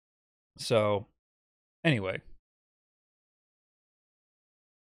So, anyway.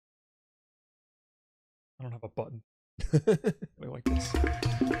 I don't have a button. Like this.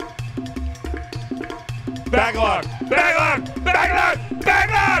 Backlog! Backlog! Backlog!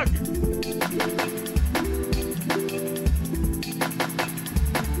 Backlog!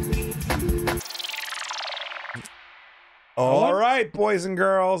 All right, boys and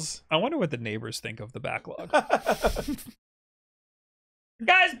girls. I wonder what the neighbors think of the backlog.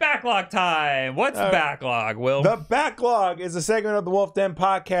 Guys, backlog time. What's backlog, Will? The Backlog is a segment of the Wulff Den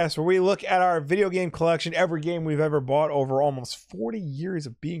podcast where we look at our video game collection, every game we've ever bought over almost 40 years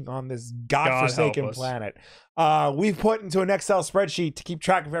of being on this godforsaken planet. We've put into an Excel spreadsheet to keep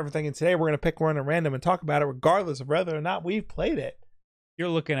track of everything, and today we're going to pick one at random and talk about it regardless of whether or not we've played it. You're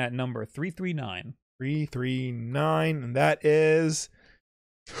looking at number 339. 339, and that is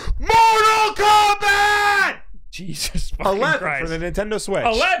Mortal Kombat! Jesus fucking 11 Christ. for the Nintendo Switch.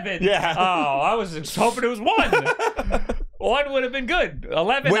 11? Yeah. Oh, I was just hoping it was 1. 1 would have been good.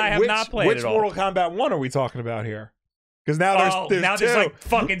 11 I have not played Which at all. Mortal Kombat 1 are we talking about here? Because now there's now two. there's like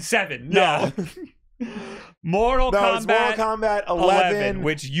fucking 7. Yeah. No. Mortal It's Kombat Mortal Kombat 11,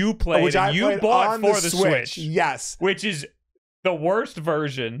 which you played which I and you played bought on for the the Switch. Yes. Which is the worst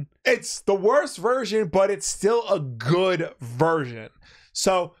version. It's the worst version, but it's still a good version.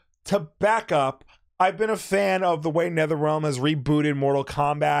 So, to back up, I've been a fan of the way NetherRealm has rebooted Mortal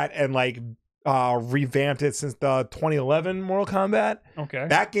Kombat and like revamped it since the 2011 Mortal Kombat. Okay.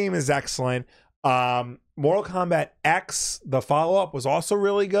 That game is excellent. Mortal Kombat X, the follow-up, was also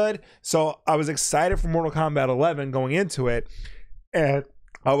really good. So I was excited for Mortal Kombat 11 going into it. And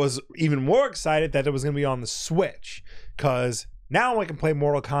I was even more excited that it was going to be on the Switch. Because now I can play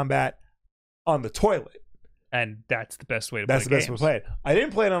Mortal Kombat on the toilet. And that's the best way to That's play the best way to play it. I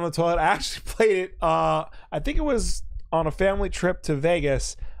didn't play it on the toilet. I actually played it, I think it was on a family trip to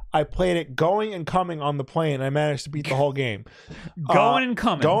Vegas. I played it going and coming on the plane. I managed to beat the whole game. Going and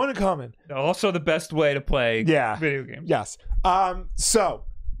coming. Going and coming. Also the best way to play video games. Yes. So,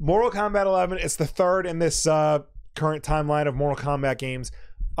 Mortal Kombat 11, it's the third in this current timeline of Mortal Kombat games.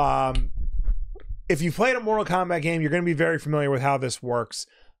 If you played a Mortal Kombat game, you're going to be very familiar with how this works.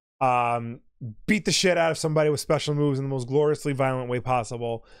 Beat the shit out of somebody with special moves in the most gloriously violent way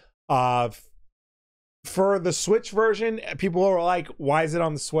possible. For the Switch version, people are like, why is it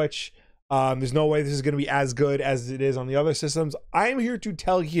on the Switch? There's no way this is going to be as good as it is on the other systems. I'm here to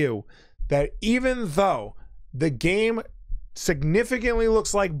tell you that even though the game significantly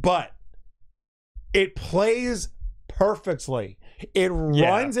looks like butt, it plays perfectly. It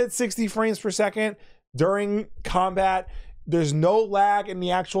runs at 60 frames per second during combat. There's no lag in the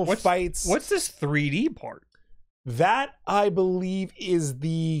actual fights. What's this 3D part? That, I believe, is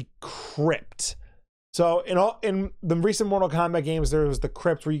the crypt. So in the recent Mortal Kombat games, there was the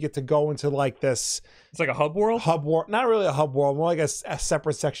crypt where you get to go into like this. It's like a hub world? Hub world. Not really a hub world, more like a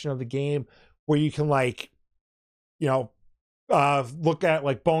separate section of the game where you can like, look at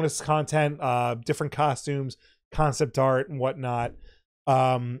like bonus content, different costumes, concept art and whatnot.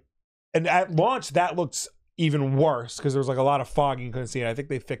 And at launch, that looks even worse because there was like a lot of fog and you couldn't see it. I think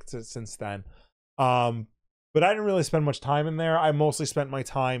they fixed it since then. But I didn't really spend much time in there. I mostly spent my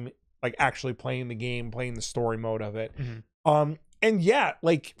time like actually playing the game, playing the story mode of it. Mm-hmm. And yeah,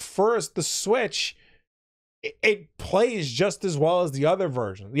 like first the Switch, it plays just as well as the other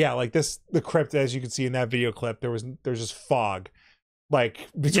version. Yeah, like the crypt, as you can see in that video clip, there's just fog. Like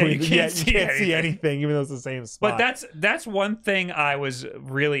between you can't see anything, even though it's the same spot. But that's one thing I was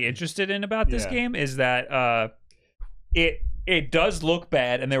really interested in about this game is that it does look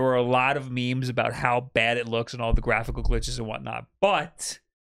bad, and there were a lot of memes about how bad it looks and all the graphical glitches and whatnot. But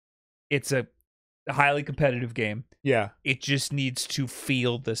it's a highly competitive game. Yeah, it just needs to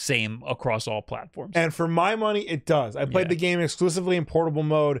feel the same across all platforms. And for my money, it does. I played the game exclusively in portable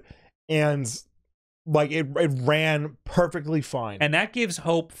mode, and like it ran perfectly fine. And that gives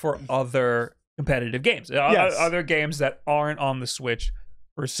hope for other competitive games. Other games that aren't on the Switch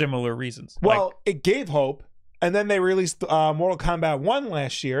for similar reasons. Well, it gave hope. And then they released Mortal Kombat 1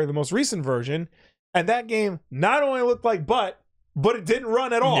 last year, the most recent version. And that game not only looked like butt, but it didn't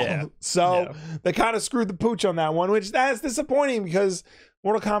run at all. Yeah. So they kind of screwed the pooch on that one, which that's disappointing because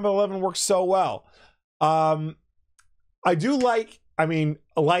Mortal Kombat 11 works so well. I do like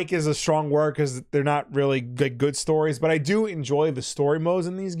is a strong word because they're not really good stories, but I do enjoy the story modes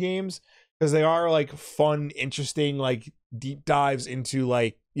in these games because they are like fun, interesting, like deep dives into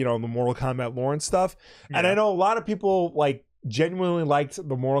like, the Mortal Kombat lore and stuff. Yeah. And I know a lot of people like genuinely liked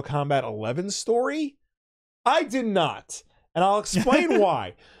the Mortal Kombat 11 story. I did not. And I'll explain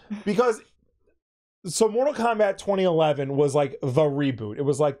why. Because So Mortal Kombat 2011 was like the reboot. It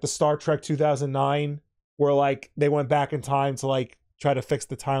was like the Star Trek 2009, where like they went back in time to like try to fix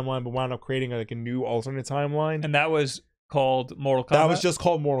the timeline, but wound up creating like a new alternate timeline. And that was called Mortal Kombat? That was just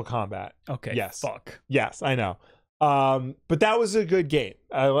called Mortal Kombat. Okay. Yes. Fuck. Yes, I know. But that was a good game.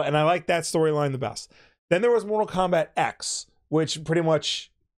 And I like that storyline the best. Then there was Mortal Kombat X, which pretty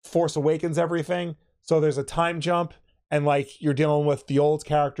much Force Awakens everything. So there's a time jump, and like you're dealing with the old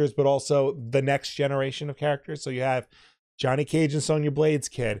characters, but also the next generation of characters. So you have Johnny Cage and Sonya Blade's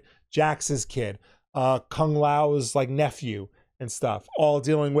kid, Jax's kid, Kung Lao's like nephew and stuff, all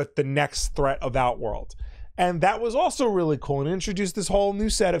dealing with the next threat of Outworld. And that was also really cool and introduced this whole new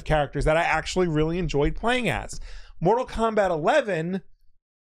set of characters that I actually really enjoyed playing as. Mortal Kombat 11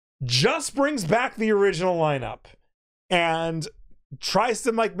 just brings back the original lineup and tries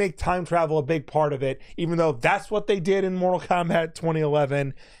to like make time travel a big part of it, even though that's what they did in Mortal Kombat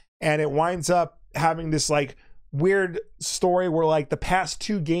 2011. And it winds up having this like weird story where like the past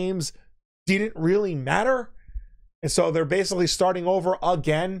two games didn't really matter. And so they're basically starting over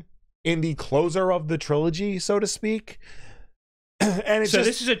again in the closer of the trilogy, so to speak. And it's so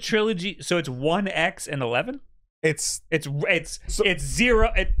this is a trilogy. So it's 1X and 11. It's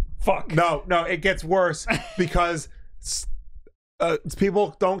zero. Fuck. No, it gets worse because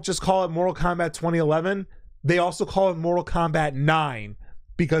people don't just call it Mortal Kombat 2011. They also call it Mortal Kombat 9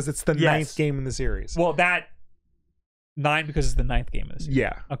 because it's the ninth game in the series. Well, that 9 because it's the ninth game in the series.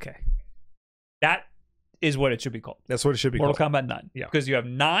 Yeah. Okay. That is what it should be called. That's what it should be Mortal called. Kombat 9. Yeah. Because you have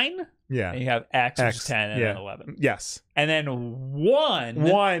 9. Yeah. And you have X, which is 10, and then 11. Yes. And then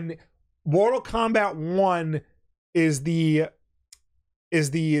 1. Mortal Kombat 1 is the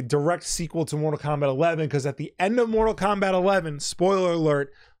direct sequel to Mortal Kombat 11, because at the end of Mortal Kombat 11, spoiler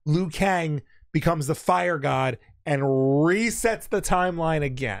alert, Liu Kang becomes the fire god and resets the timeline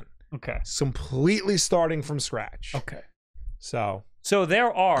again. Okay. Completely starting from scratch. Okay. So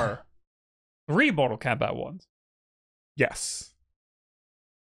there are 3 Mortal Kombat 1s. Yes.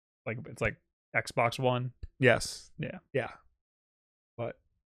 Like it's like Xbox One. Yes. Yeah. Yeah. But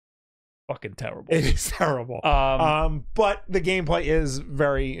fucking terrible. It is terrible. But the gameplay is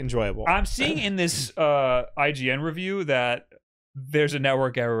very enjoyable. I'm seeing in this IGN review that there's a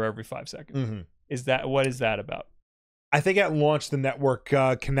network error every 5 seconds. Mm-hmm. What is that about? I think at launch the network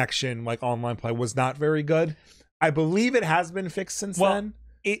connection, like online play, was not very good. I believe it has been fixed since then.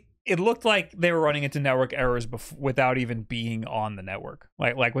 It looked like they were running into network errors without even being on the network,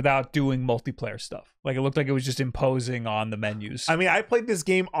 like without doing multiplayer stuff. Like it looked like it was just imposing on the menus. I mean, I played this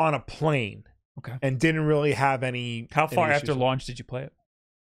game on a plane, and didn't really have any. How far after launch did you play it?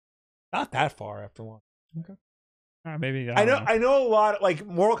 Not that far after launch. Okay. Maybe I know a lot. Like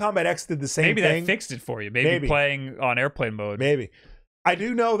Mortal Kombat X did the same thing. Maybe that fixed it for you. Maybe playing on airplane mode. Maybe. I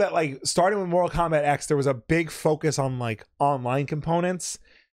do know that like starting with Mortal Kombat X, there was a big focus on like online components.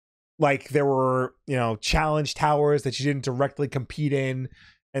 Like there were, challenge towers that you didn't directly compete in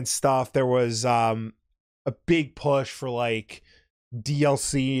and stuff. There was a big push for like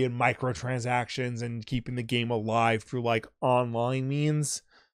DLC and microtransactions and keeping the game alive through like online means.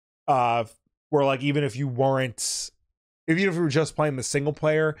 Where like even if you were just playing the single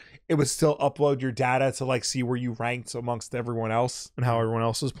player, it would still upload your data to like see where you ranked amongst everyone else and how everyone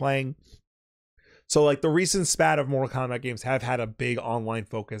else was playing. So like the recent spat of Mortal Kombat games have had a big online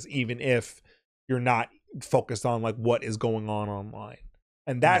focus, even if you're not focused on like what is going on online.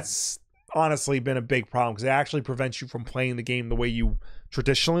 And that's honestly been a big problem, because it actually prevents you from playing the game the way you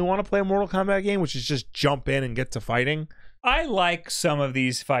traditionally want to play a Mortal Kombat game, which is just jump in and get to fighting. I like some of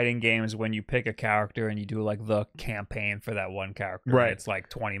these fighting games when you pick a character and you do like the campaign for that one character. Right. It's like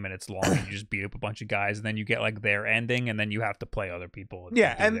 20 minutes long and you just beat up a bunch of guys, and then you get like their ending, and then you have to play other people.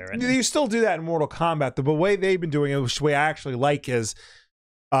 Yeah, and you still do that in Mortal Kombat. The way they've been doing it, which the way I actually like, is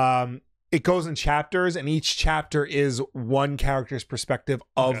it goes in chapters, and each chapter is one character's perspective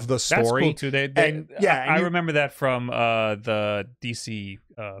of the story. That's cool too. I remember that from the DC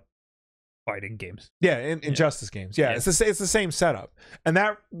fighting games. Yeah, Injustice games. Yeah, it's the same setup, and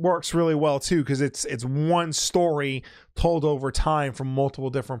that works really well too, because it's one story told over time from multiple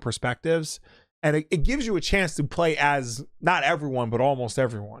different perspectives, and it gives you a chance to play as not everyone but almost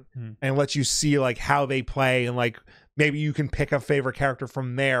everyone, and lets you see like how they play, and like maybe you can pick a favorite character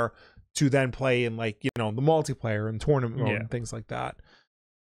from there to then play in like the multiplayer and tournament mode and things like that.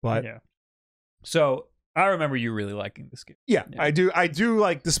 But so I remember you really liking this game. Yeah, I do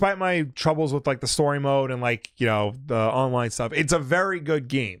like, despite my troubles with like the story mode and like, the online stuff, it's a very good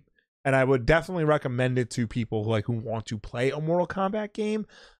game. And I would definitely recommend it to people who want to play a Mortal Kombat game.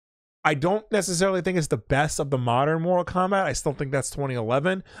 I don't necessarily think it's the best of the modern Mortal Kombat. I still think that's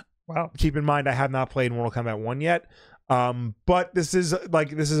 2011. Wow. Keep in mind, I have not played Mortal Kombat 1 yet. But this is a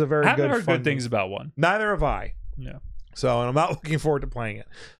very I haven't good heard good things about 1. Neither have I. Yeah. So, and I'm not looking forward to playing it.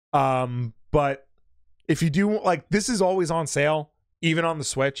 But if you do, like, this is always on sale, even on the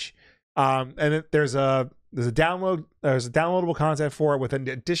Switch. And there's a downloadable content for it with an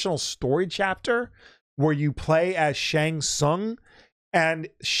additional story chapter where you play as Shang Tsung. And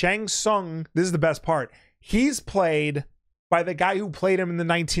Shang Tsung, this is the best part. He's played by the guy who played him in the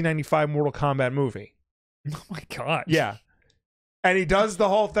 1995 Mortal Kombat movie. Oh my god. Yeah. And he does the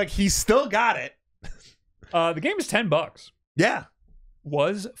whole thing. He's still got it. The game is $10. Yeah.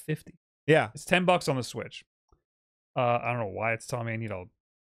 Was $50. Yeah. It's $10 on the Switch. I don't know why it's telling me I need to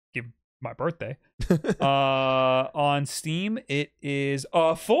give my birthday. On Steam, it is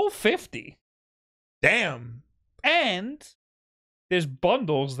a full $50. Damn. And there's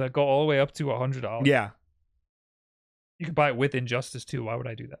bundles that go all the way up to $100. Yeah. You can buy it with Injustice 2. Why would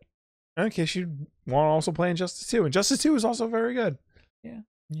I do that? In case you want to also play Injustice 2. Injustice 2 is also very good.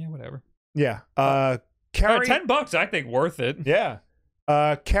 Yeah, whatever. Yeah. Carrie, $10, I think, worth it. Yeah.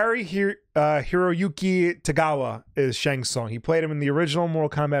 Cary Hiroyuki Tagawa is Shang Tsung. He played him in the original Mortal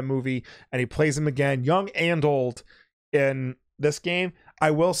Kombat movie, and he plays him again, young and old, in this game.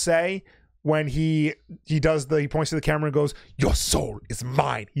 I will say, when he points to the camera and goes, "Your soul is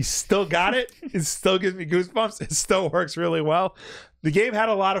mine." He still got it. It still gives me goosebumps. It still works really well. The game had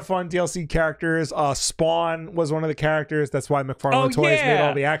a lot of fun DLC characters. Spawn was one of the characters. That's why McFarlane Toys made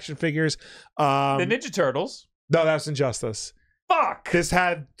all the action figures. The Ninja Turtles. No, that's Injustice. Fuck. This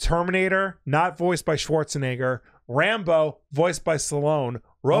had Terminator, not voiced by Schwarzenegger. Rambo, voiced by Stallone.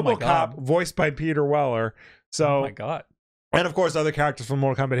 RoboCop, voiced by Peter Weller. So, oh my god. And of course, other characters from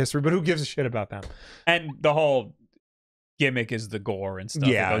Mortal Kombat history, but who gives a shit about them? And the whole gimmick is the gore and stuff.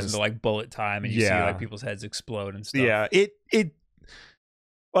 Yeah, it goes into like bullet time, and you see like people's heads explode and stuff. Yeah, it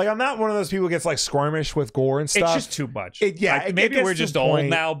like, I'm not one of those people who gets like squirmish with gore and stuff. It's just too much. Maybe we're just old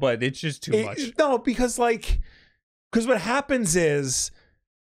now, but it's just too much. No, because what happens is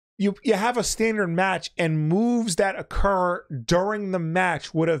you have a standard match, and moves that occur during the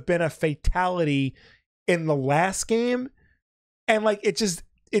match would have been a fatality in the last game. And like, it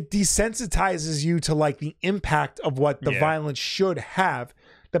desensitizes you to like the impact of what the violence should have,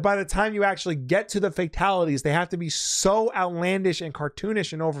 that by the time you actually get to the fatalities, they have to be so outlandish and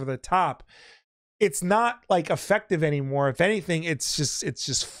cartoonish and over the top. It's not like effective anymore. If anything, it's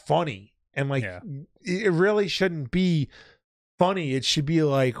just funny. And like, it really shouldn't be funny. It should be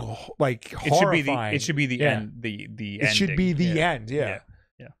like horrifying. It should be the end. The it should be the end. Yeah.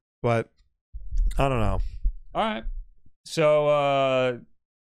 But I don't know. All right. So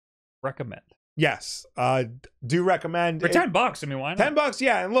recommend. Yes. Do recommend. For $10, I mean, why not? $10,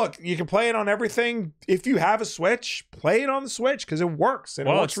 yeah. And look, you can play it on everything. If you have a Switch, play it on the Switch, because it works. And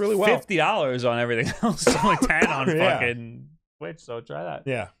it works really well. $50 on everything else. It's only $10 on fucking Switch, so try that.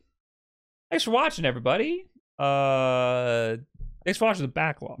 Yeah. Thanks for watching, everybody. Thanks for watching the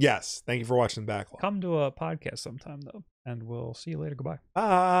Backlog. Yes. Thank you for watching the Backlog. Come to a podcast sometime, though. And we'll see you later. Goodbye.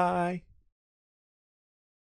 Bye.